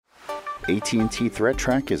AT&T Threat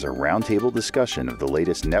Track is a roundtable discussion of the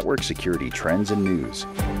latest network security trends and news,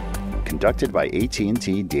 conducted by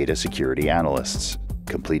AT&T data security analysts.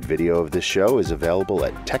 Complete video of this show is available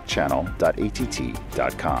at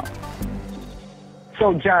techchannel.att.com.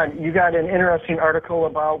 So, John, you got an interesting article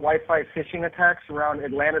about Wi-Fi phishing attacks around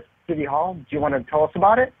Atlanta City Hall. Do you want to tell us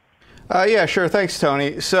about it? Yeah, sure. Thanks,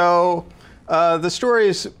 Tony. So the story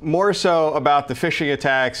is more so about the phishing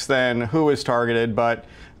attacks than who was targeted, but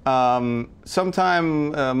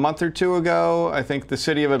sometime a month or two ago, I think the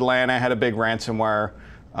city of Atlanta had a big ransomware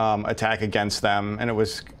attack against them, and it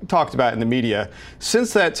was talked about in the media.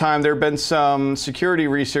 Since that time, there have been some security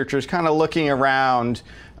researchers kind of looking around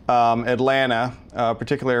Atlanta,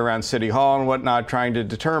 particularly around City Hall and whatnot, trying to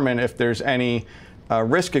determine if there's any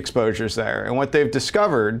risk exposures there. And what they've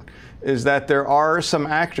discovered is that there are some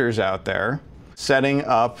actors out there setting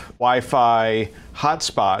up Wi-Fi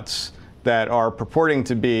hotspots that are purporting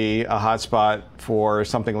to be a hotspot for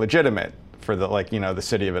something legitimate, for the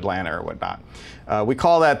city of Atlanta or whatnot. We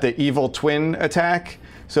call that the evil twin attack.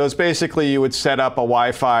 So it's basically you would set up a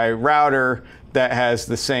Wi-Fi router that has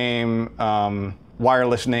the same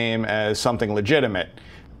wireless name as something legitimate,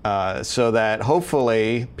 so that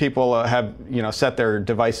hopefully people have set their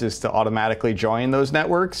devices to automatically join those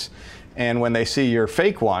networks, and when they see your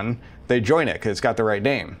fake one, they join it because it's got the right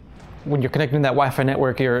name. When you're connecting to that Wi-Fi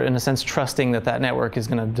network, you're in a sense trusting that that network is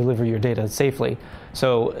going to deliver your data safely.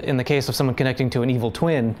 So in the case of someone connecting to an evil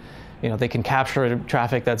twin, they can capture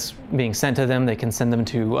traffic that's being sent to them. They can send them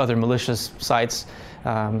to other malicious sites.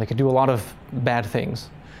 They can do a lot of bad things.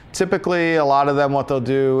 Typically, a lot of them, what they'll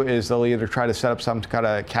do is they'll either try to set up some kind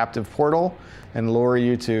of captive portal and lure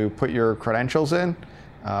you to put your credentials in,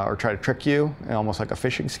 or try to trick you, almost like a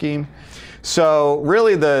phishing scheme. So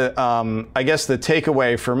really I guess the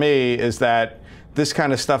takeaway for me is that this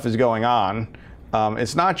kind of stuff is going on.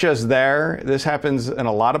 It's not just there. This happens in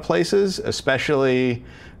a lot of places, especially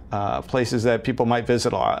places that people might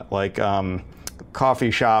visit a lot, like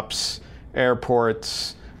coffee shops,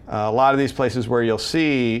 airports, a lot of these places where you'll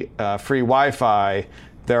see free Wi-Fi.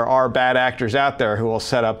 There are bad actors out there who will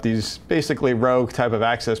set up these basically rogue type of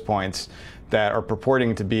access points that are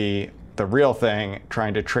purporting to be the real thing,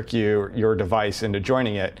 trying to trick your device into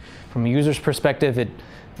joining it. From a user's perspective,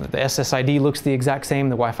 the SSID looks the exact same,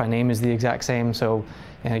 the Wi-Fi name is the exact same, so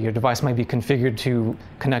your device might be configured to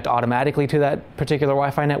connect automatically to that particular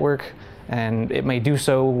Wi-Fi network, and it may do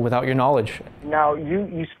so without your knowledge. Now,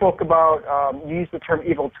 you spoke about, you used the term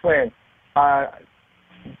evil twin.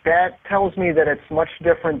 That tells me that it's much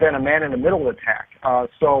different than a man-in-the-middle attack.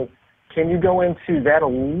 So can you go into that a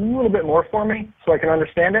little bit more for me so I can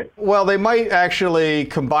understand it? Well, they might actually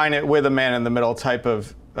combine it with a man-in-the-middle type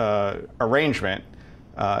of arrangement.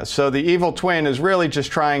 So the evil twin is really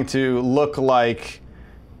just trying to look like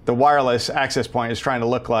the wireless access point is trying to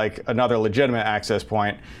look like another legitimate access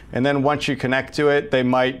point. And then once you connect to it, they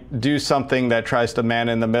might do something that tries to man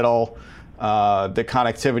in the middle the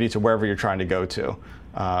connectivity to wherever you're trying to go to.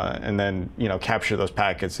 And then capture those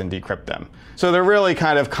packets and decrypt them. So they're really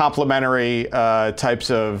kind of complementary types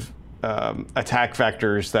of attack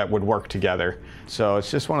vectors that would work together. So it's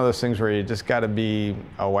just one of those things where you just got to be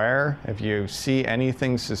aware. If you see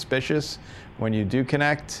anything suspicious when you do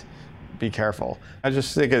connect, be careful. I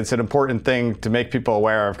just think it's an important thing to make people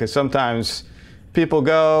aware of, because sometimes people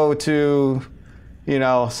go to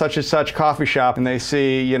such and such coffee shop and they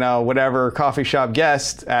see whatever coffee shop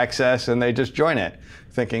guest access and they just join it,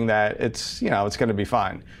 thinking that it's it's going to be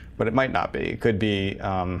fine, but it might not be. It could be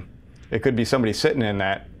somebody sitting in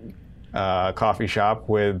that coffee shop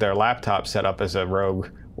with their laptop set up as a rogue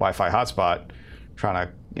Wi-Fi hotspot, trying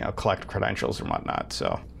to collect credentials and whatnot.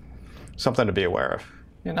 So something to be aware of.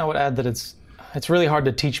 And I would add that it's really hard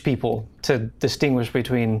to teach people to distinguish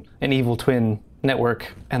between an evil twin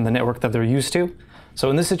network and the network that they're used to.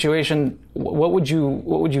 So in this situation, what would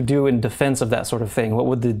you do in defense of that sort of thing? What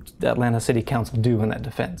would the Atlanta City Council do in that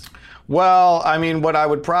defense? Well, I mean, what I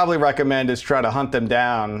would probably recommend is try to hunt them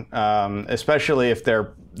down, especially if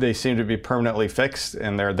they seem to be permanently fixed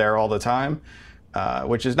and they're there all the time,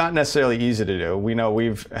 which is not necessarily easy to do. We know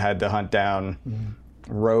we've had to hunt down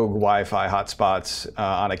rogue Wi-Fi hotspots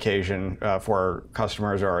on occasion for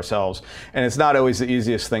customers or ourselves, and it's not always the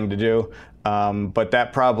easiest thing to do. But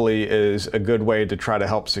that probably is a good way to try to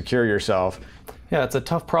help secure yourself. Yeah, it's a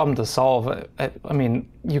tough problem to solve. I mean,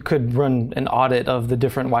 you could run an audit of the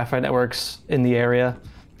different Wi-Fi networks in the area,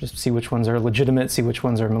 just see which ones are legitimate, see which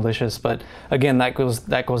ones are malicious. But again, that goes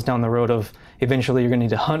down the road of eventually you're going to need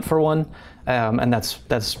to hunt for one, and that's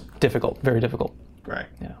difficult, very difficult. Right.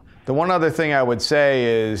 Yeah. The one other thing I would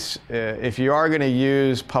say is if you are going to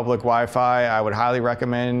use public Wi-Fi, I would highly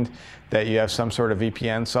recommend that you have some sort of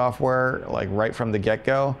VPN software, like right from the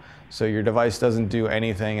get-go, so your device doesn't do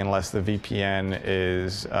anything unless the VPN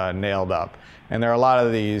is nailed up. And there are a lot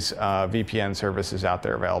of these VPN services out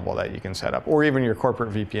there available that you can set up, or even your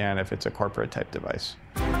corporate VPN if it's a corporate type device.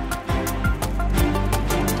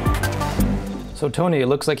 So Tony, it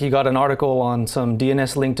looks like you got an article on some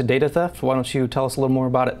DNS linked data theft. Why don't you tell us a little more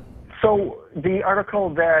about it? So the article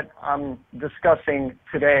that I'm discussing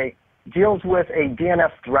today deals with a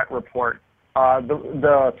DNS threat report.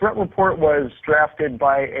 The threat report was drafted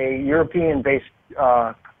by a European-based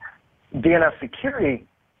DNS security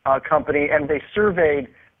company, and they surveyed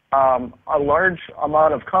a large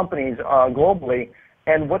amount of companies globally.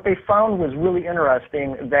 And what they found was really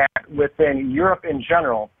interesting, that within Europe in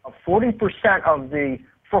general, 40% of the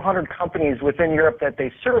 400 companies within Europe that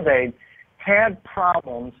they surveyed had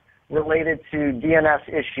problems related to DNS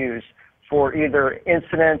issues for either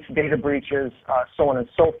incidents, data breaches, so on and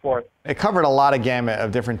so forth. It covered a lot of gamut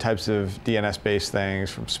of different types of DNS-based things,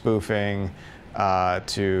 from spoofing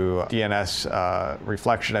to DNS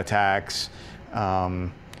reflection attacks,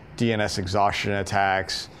 DNS exhaustion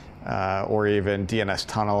attacks, or even DNS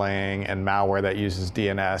tunneling and malware that uses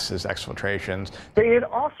DNS as exfiltrations. They had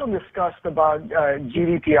also discussed about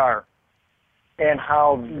GDPR and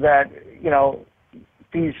how that,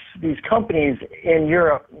 these companies in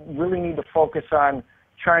Europe really need to focus on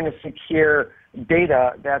trying to secure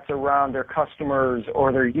data that's around their customers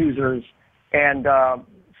or their users. And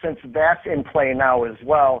since that's in play now as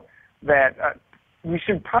well, that we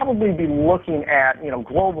should probably be looking at,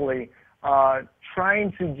 globally,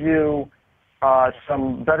 trying to do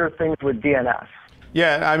some better things with DNS.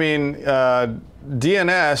 Yeah, I mean,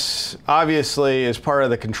 DNS obviously is part of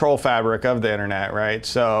the control fabric of the internet, right?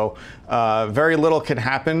 So very little can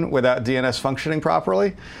happen without DNS functioning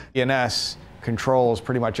properly. DNS controls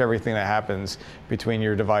pretty much everything that happens between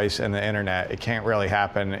your device and the internet. It can't really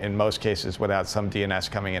happen in most cases without some DNS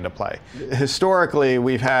coming into play. Historically,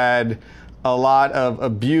 we've had a lot of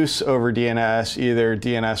abuse over DNS, either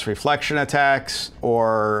DNS reflection attacks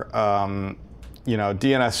or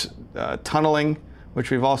DNS tunneling, which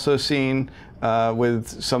we've also seen with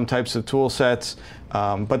some types of tool sets.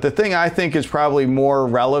 But the thing I think is probably more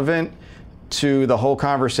relevant to the whole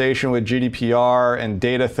conversation with GDPR and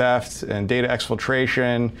data theft and data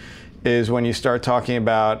exfiltration is when you start talking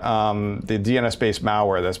about the DNS-based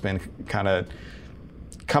malware that's been kind of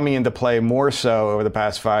coming into play more so over the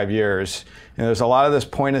past 5 years. And there's a lot of this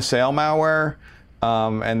point-of-sale malware,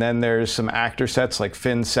 and then there's some actor sets like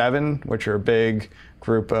Fin7, which are a big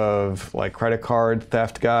group of like credit card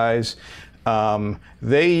theft guys.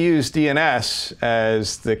 They use DNS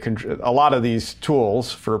as a lot of these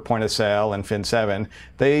tools for point of sale and Fin7.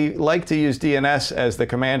 They like to use DNS as the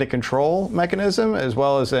command and control mechanism as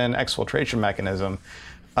well as an exfiltration mechanism,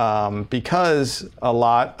 because a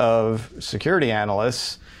lot of security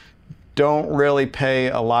analysts don't really pay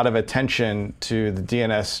a lot of attention to the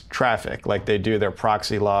DNS traffic like they do their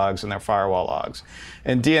proxy logs and their firewall logs.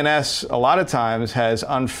 And DNS a lot of times has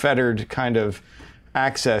unfettered kind of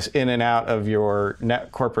access in and out of your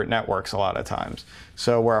corporate networks a lot of times.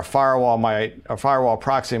 So where a firewall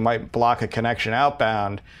proxy might block a connection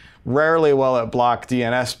outbound, rarely will it block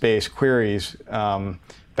DNS-based queries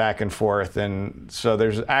back and forth. And so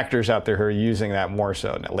there's actors out there who are using that more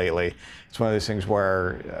so lately. It's one of those things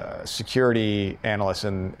where security analysts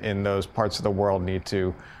in those parts of the world need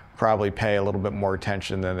to probably pay a little bit more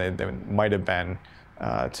attention than they might have been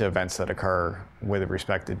to events that occur with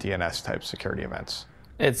respect to DNS-type security events.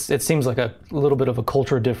 It seems like a little bit of a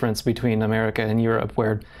culture difference between America and Europe,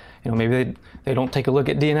 where maybe they don't take a look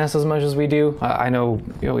at DNS as much as we do. I know,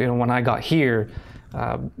 when I got here,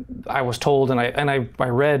 I was told, and I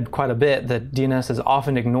read quite a bit, that DNS is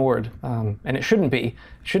often ignored, and it shouldn't be.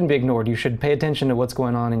 It shouldn't be ignored. You should pay attention to what's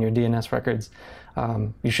going on in your DNS records.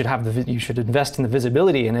 You should invest in the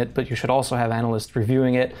visibility in it, but you should also have analysts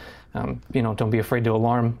reviewing it. Don't be afraid to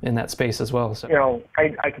alarm in that space as well. So.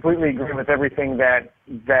 I completely agree with everything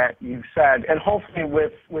that you've said, and hopefully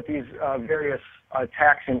with these various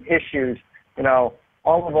attacks and issues,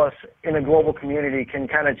 all of us in a global community can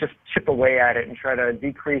kind of just chip away at it and try to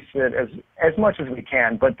decrease it as much as we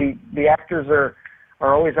can. But the actors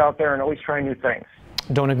are always out there and always trying new things.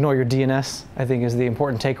 Don't ignore your DNS, I think, is the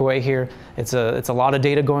important takeaway here. It's a lot of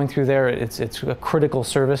data going through there. It's a critical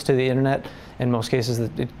service to the internet. In most cases,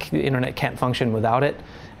 the internet can't function without it.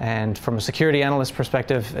 And from a security analyst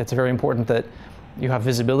perspective, it's very important that you have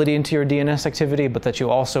visibility into your DNS activity, but that you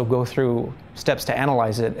also go through steps to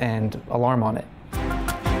analyze it and alarm on it.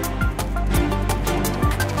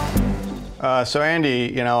 So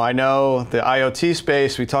Andy, I know the IoT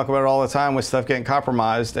space, we talk about it all the time with stuff getting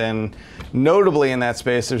compromised, and notably in that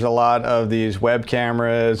space, there's a lot of these web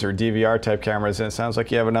cameras or DVR type cameras, and it sounds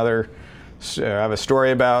like you have a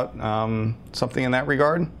story about something in that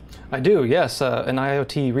regard? I do, yes. An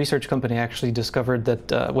IoT research company actually discovered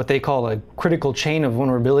that what they call a critical chain of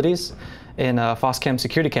vulnerabilities in FOSCAM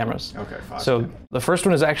security cameras. Okay, FOSCAM. So the first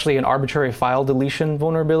one is actually an arbitrary file deletion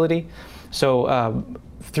vulnerability. So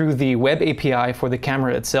through the web API for the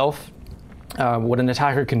camera itself, what an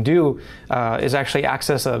attacker can do is actually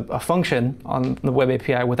access a function on the web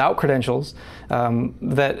API without credentials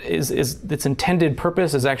that its intended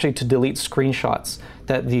purpose is actually to delete screenshots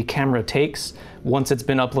that the camera takes once it's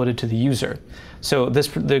been uploaded to the user. So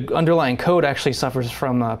the underlying code actually suffers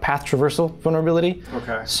from path traversal vulnerability.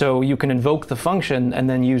 Okay. So you can invoke the function and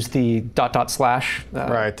then use the ..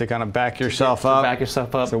 Right, to kind of back yourself up. Back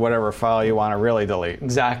yourself up. To whatever file you want to really delete.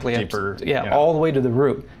 Exactly. Deeper. Yeah, all the way to the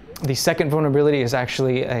root. The second vulnerability is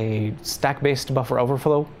actually a stack-based buffer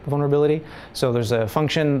overflow vulnerability. So there's a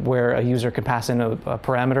function where a user can pass in a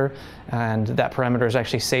parameter, and that parameter is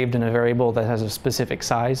actually saved in a variable that has a specific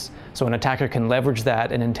size. So an attacker can leverage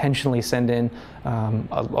that and intentionally send in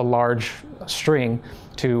a large string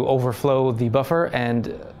to overflow the buffer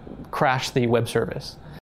and crash the web service.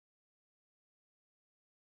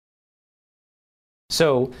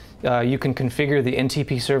 So you can configure the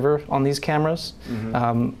NTP server on these cameras.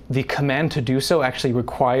 Mm-hmm. The command to do so actually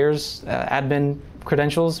requires admin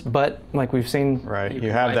credentials, but like we've seen, right, you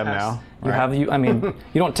have them now. You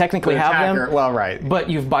don't technically have them. Well, right. But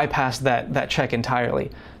you've bypassed that check entirely.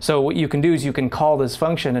 So what you can do is you can call this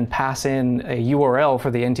function and pass in a URL for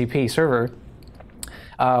the NTP server.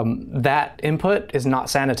 That input is not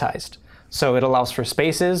sanitized. So it allows for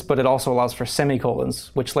spaces, but it also allows for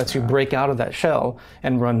semicolons, which lets you break out of that shell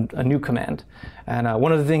and run a new command. And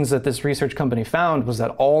one of the things that this research company found was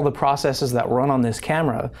that all the processes that run on this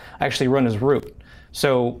camera actually run as root.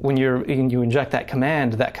 So when you inject that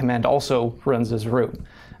command also runs as root,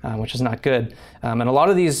 which is not good. And a lot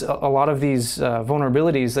of these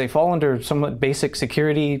vulnerabilities, they fall under somewhat basic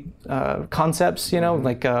security concepts,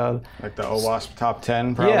 like the OWASP top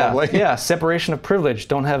 10, probably. Yeah. Separation of privilege.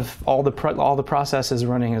 Don't have all the processes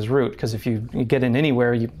running as root, because if you get in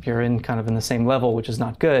anywhere, you're in kind of in the same level, which is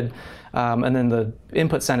not good. And then the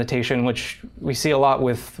input sanitation, which we see a lot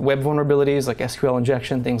with web vulnerabilities like SQL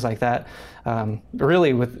injection, things like that.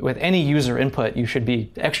 Really, with any user input, you should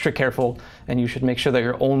be extra careful, and you should make sure that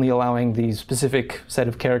you're only allowing the specific set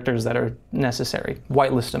of characters that are necessary.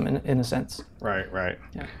 Whitelist them in a sense. Right.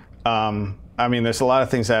 Yeah. There's a lot of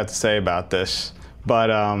things I have to say about this, but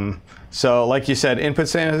so like you said, input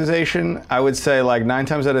sanitization, I would say like 9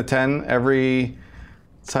 times out of 10, every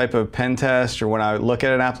type of pen test or when I look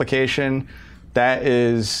at an application, that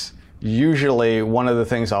is usually one of the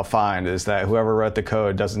things I'll find is that whoever wrote the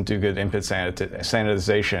code doesn't do good input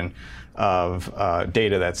sanitization of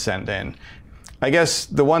data that's sent in. I guess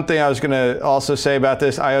the one thing I was going to also say about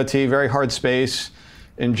this, IoT, very hard space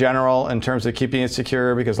in general in terms of keeping it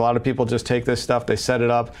secure, because a lot of people just take this stuff, they set it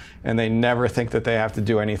up, and they never think that they have to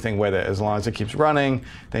do anything with it. As long as it keeps running,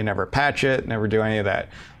 they never patch it, never do any of that.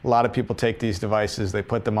 A lot of people take these devices, they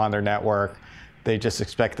put them on their network, they just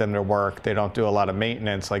expect them to work. They don't do a lot of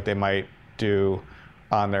maintenance like they might do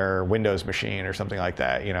on their Windows machine or something like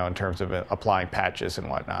that, in terms of applying patches and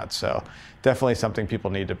whatnot. So definitely something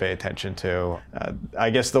people need to pay attention to. I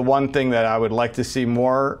guess the one thing that I would like to see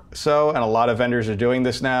more so, and a lot of vendors are doing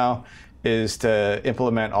this now, is to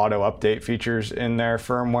implement auto update features in their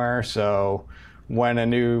firmware. So when a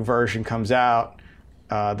new version comes out,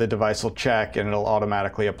 the device will check and it'll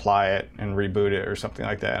automatically apply it and reboot it or something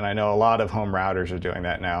like that. And I know a lot of home routers are doing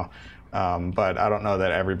that now. But I don't know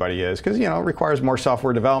that everybody is, because it requires more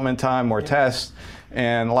software development time, more tests,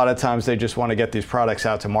 and a lot of times they just want to get these products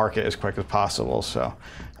out to market as quick as possible. So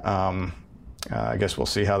I guess we'll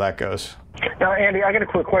see how that goes. Now, Andy, I got a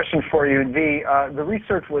quick question for you. The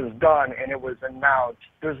research was done and it was announced.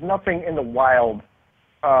 There's nothing in the wild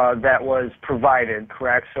that was provided,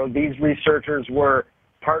 correct? So these researchers were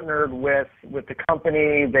partnered with the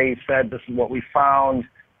company. They said this is what we found.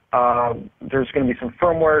 There's going to be some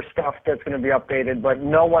firmware stuff that's going to be updated, but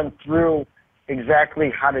no one threw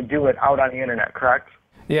exactly how to do it out on the internet, correct?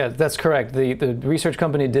 Yeah, that's correct. The research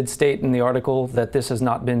company did state in the article that this has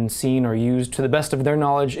not been seen or used, to the best of their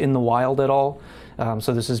knowledge, in the wild at all.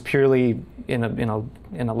 So this is purely in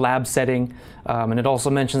a lab setting, and it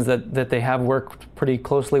also mentions that they have worked pretty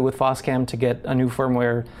closely with FOSCAM to get a new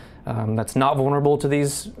firmware that's not vulnerable to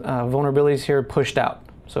these vulnerabilities here pushed out.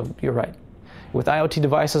 So you're right. With IoT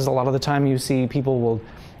devices, a lot of the time you see people will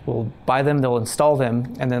will buy them, they'll install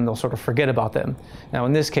them, and then they'll sort of forget about them. Now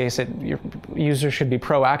in this case, your users should be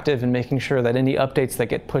proactive in making sure that any updates that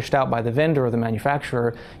get pushed out by the vendor or the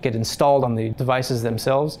manufacturer get installed on the devices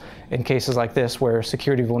themselves. In cases like this where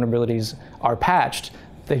security vulnerabilities are patched,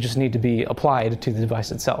 they just need to be applied to the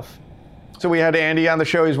device itself. So we had Andy on the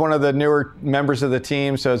show. He's one of the newer members of the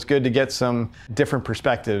team, so it's good to get some different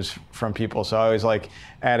perspectives from people. So I always like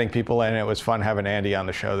adding people in. It was fun having Andy on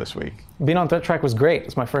the show this week. Being on ThreatTrack was great.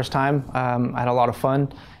 It's my first time. I had a lot of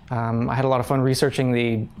fun. I had a lot of fun researching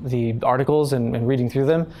the articles and reading through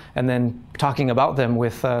them, and then talking about them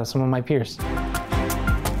with some of my peers.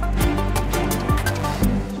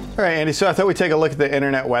 All right, Andy, so I thought we'd take a look at the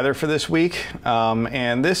internet weather for this week.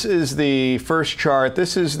 And this is the first chart.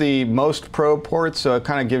 This is the most probe ports, so it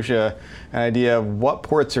kind of gives you an idea of what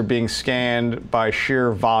ports are being scanned by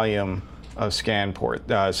sheer volume of scan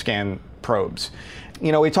probes.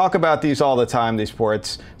 You know, we talk about these all the time, these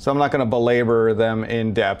ports, so I'm not going to belabor them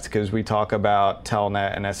in depth because we talk about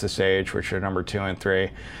Telnet and SSH, which are number 2 and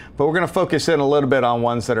 3. But we're going to focus in a little bit on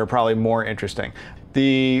ones that are probably more interesting.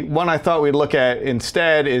 The one I thought we'd look at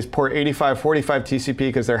instead is port 8545 TCP,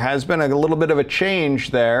 because there has been a little bit of a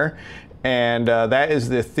change there, and that is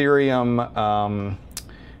the Ethereum.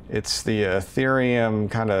 It's the Ethereum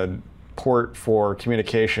kind of port for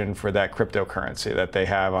communication for that cryptocurrency that they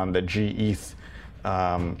have on the GETH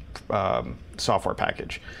software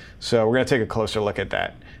package. So we're going to take a closer look at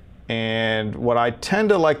that. And what I tend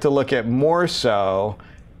to like to look at more so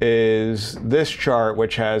is this chart,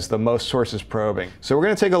 which has the most sources probing. So we're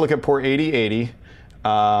going to take a look at port 8080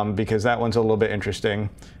 because that one's a little bit interesting.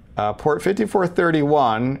 Port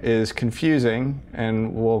 5431 is confusing,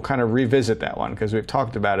 and we'll kind of revisit that one because we've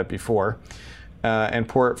talked about it before. And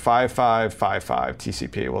port 5555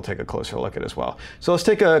 TCP we'll take a closer look at as well. So let's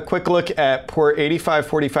take a quick look at port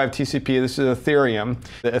 8545 TCP. This is Ethereum.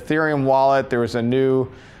 The Ethereum wallet, there was a new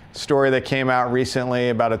story that came out recently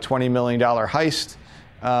about a $20 million heist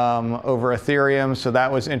over Ethereum, so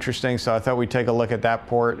that was interesting. So I thought we'd take a look at that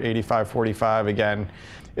port 8545 again.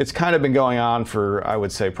 It's kind of been going on for, I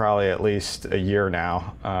would say, probably at least a year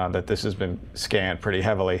now that this has been scanned pretty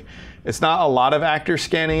heavily. It's not a lot of actors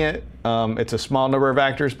scanning it. It's a small number of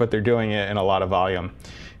actors, but they're doing it in a lot of volume.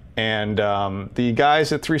 And the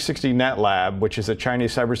guys at 360 Net Lab, which is a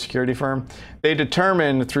Chinese cybersecurity firm, they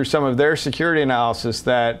determined through some of their security analysis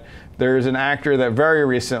that there's an actor that very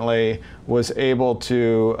recently was able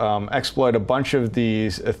to exploit a bunch of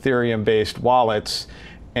these Ethereum-based wallets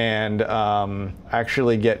and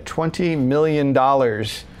actually get $20 million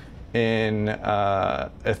in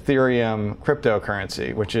Ethereum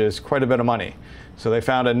cryptocurrency, which is quite a bit of money. So they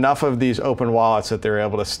found enough of these open wallets that they were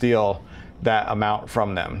able to steal that amount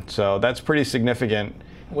from them. So that's pretty significant.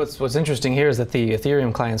 What's interesting here is that the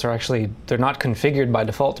Ethereum clients are actually, they're not configured by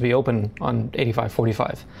default to be open on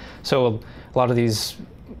 8545. So a lot of these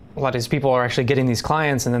people are actually getting these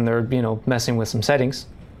clients, and then they're messing with some settings.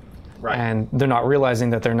 Right. And they're not realizing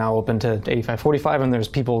that they're now open to 8545, and there's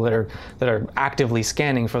people that are actively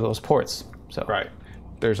scanning for those ports. So right.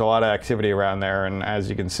 There's a lot of activity around there, and as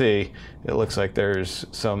you can see, it looks like there's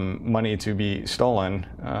some money to be stolen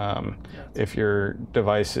if your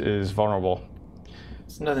device is vulnerable.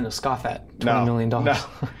 It's nothing to scoff at, $20 million. No.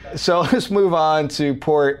 So let's move on to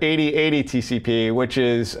port 8080 TCP, which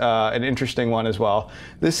is an interesting one as well.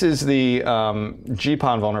 This is the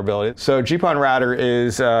GPON vulnerability. So GPON router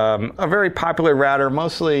is a very popular router,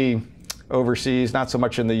 mostly overseas, not so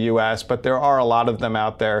much in the US, but there are a lot of them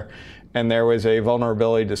out there. And there was a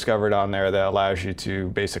vulnerability discovered on there that allows you to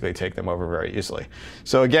basically take them over very easily.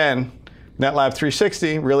 So again, NetLab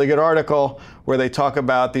 360, really good article where they talk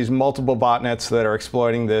about these multiple botnets that are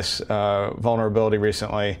exploiting this vulnerability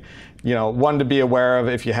recently. One to be aware of: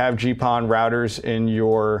 if you have GPON routers in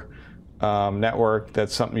your network,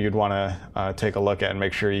 that's something you'd want to take a look at and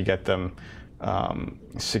make sure you get them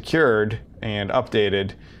secured and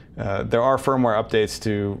updated. There are firmware updates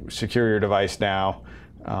to secure your device now,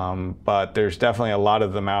 but there's definitely a lot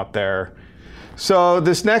of them out there. So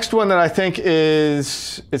this next one that I think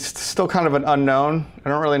it's still kind of an unknown. I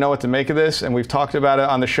don't really know what to make of this, and we've talked about it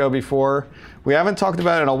on the show before. We haven't talked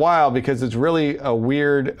about it in a while because it's really a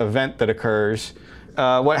weird event that occurs.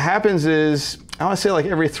 What happens is, I want to say like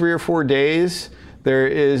every 3 or 4 days, there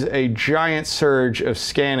is a giant surge of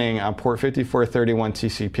scanning on port 5431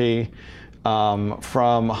 TCP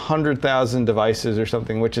from 100,000 devices or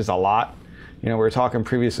something, which is a lot. We were talking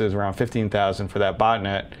previously it was around 15,000 for that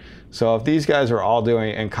botnet. So if these guys are all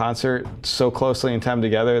doing it in concert so closely in time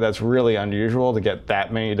together, that's really unusual to get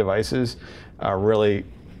that many devices really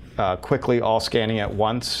quickly all scanning at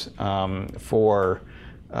once for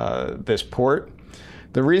this port.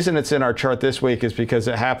 The reason it's in our chart this week is because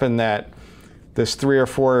it happened that this 3 or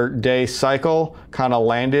 4 day cycle kind of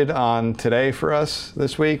landed on today for us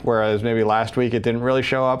this week, whereas maybe last week it didn't really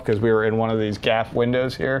show up because we were in one of these gap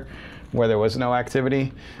windows here where there was no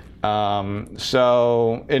activity.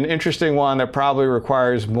 So an interesting one that probably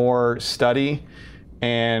requires more study.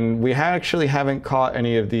 And we actually haven't caught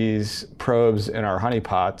any of these probes in our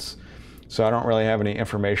honeypots. So I don't really have any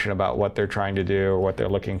information about what they're trying to do or what they're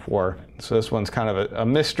looking for. So this one's kind of a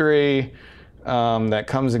mystery that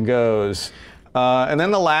comes and goes. And then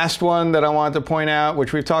the last one that I wanted to point out,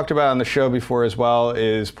 which we've talked about on the show before as well,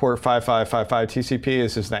 is port 5555 TCP.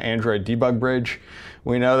 This is the Android debug bridge.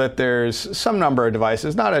 We know that there's some number of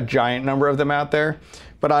devices, not a giant number of them out there,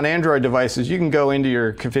 but on Android devices, you can go into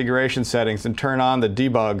your configuration settings and turn on the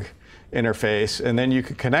debug interface, and then you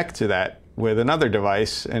can connect to that with another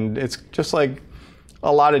device. And it's just like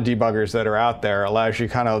a lot of debuggers that are out there, allows you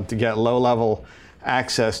kind of to get low-level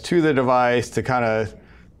access to the device to kind of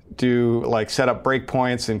do like set up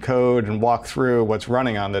breakpoints and code and walk through what's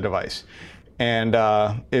running on the device. And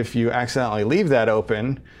if you accidentally leave that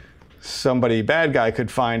open, somebody bad guy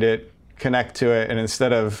could find it, connect to it, and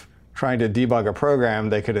instead of trying to debug a program,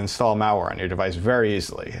 they could install malware on your device very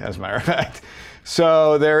easily, as a matter of fact.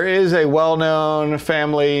 So there is a well-known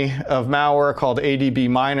family of malware called ADB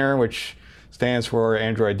Miner, which stands for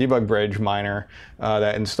Android Debug Bridge Miner,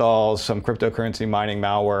 that installs some cryptocurrency mining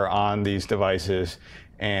malware on these devices.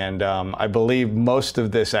 And I believe most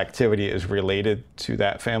of this activity is related to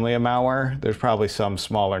that family of malware. There's probably some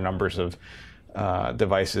smaller numbers of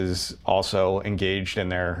devices also engaged in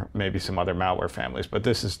there, maybe some other malware families, but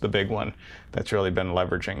this is the big one that's really been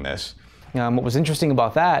leveraging this. What was interesting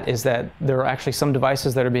about that is that there are actually some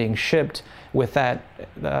devices that are being shipped with that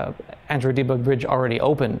Android Debug Bridge already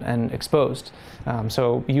open and exposed.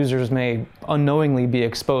 So users may unknowingly be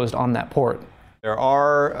exposed on that port. There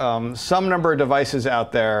are some number of devices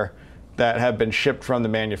out there that have been shipped from the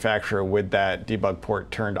manufacturer with that debug port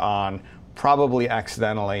turned on, probably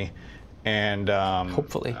accidentally. And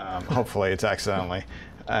hopefully it's accidentally.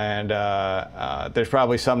 And there's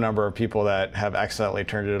probably some number of people that have accidentally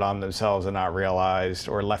turned it on themselves and not realized,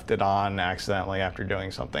 or left it on accidentally after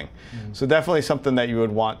doing something. So definitely something that you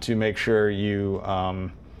would want to make sure you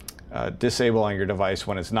disable on your device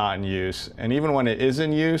when it's not in use. And even when it is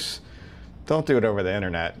in use, don't do it over the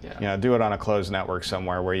internet. Yeah. You know, do it on a closed network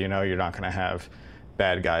somewhere where you know you're not going to have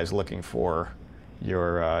bad guys looking for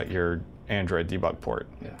your Android debug port.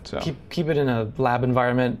 Yeah. So Keep it in a lab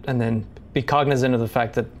environment, and then be cognizant of the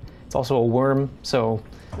fact that it's also a worm. So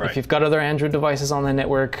if you've got other Android devices on the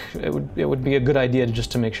network, it would be a good idea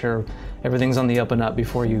to make sure everything's on the up and up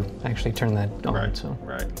before you actually turn that on.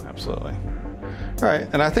 Right, absolutely. All right,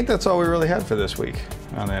 and I think that's all we really had for this week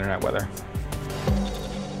on the Internet Weather.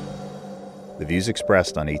 The views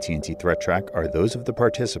expressed on AT&T Threat Track are those of the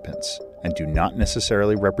participants and do not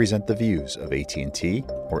necessarily represent the views of AT&T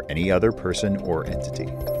or any other person or entity.